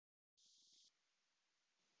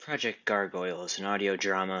Project Gargoyle is an audio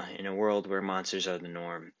drama in a world where monsters are the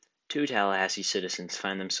norm. Two Tallahassee citizens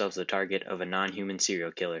find themselves the target of a non-human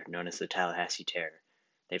serial killer known as the Tallahassee Terror.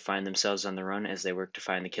 They find themselves on the run as they work to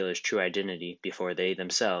find the killer's true identity before they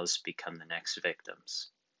themselves become the next victims.